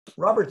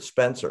Robert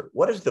Spencer,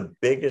 what is the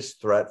biggest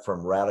threat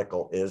from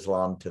radical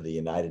Islam to the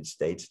United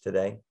States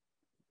today?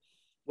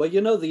 Well,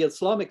 you know, the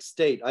Islamic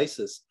State,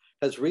 ISIS,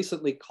 has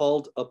recently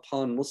called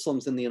upon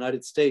Muslims in the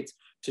United States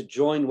to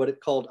join what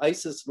it called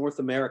ISIS North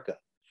America.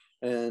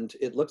 And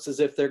it looks as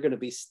if they're going to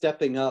be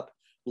stepping up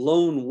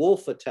lone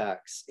wolf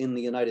attacks in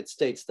the United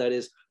States, that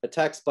is,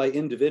 attacks by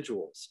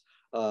individuals,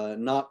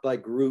 not by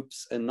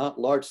groups, and not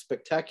large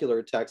spectacular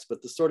attacks,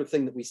 but the sort of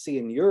thing that we see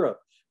in Europe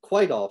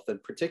quite often,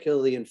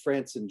 particularly in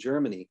France and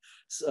Germany,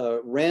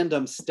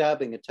 random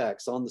stabbing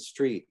attacks on the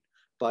street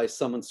by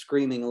someone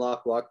screaming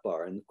Allahu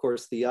Akbar. And of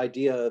course, the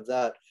idea of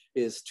that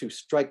is to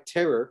strike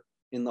terror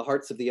in the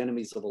hearts of the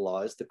enemies of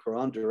Allah, as the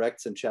Quran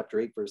directs in chapter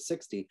 8, verse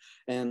 60,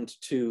 and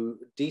to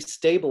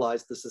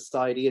destabilize the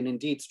society and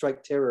indeed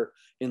strike terror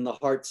in the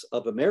hearts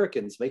of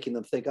Americans, making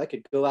them think I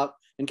could go out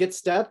and get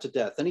stabbed to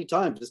death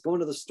anytime, just going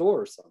to the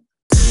store or something.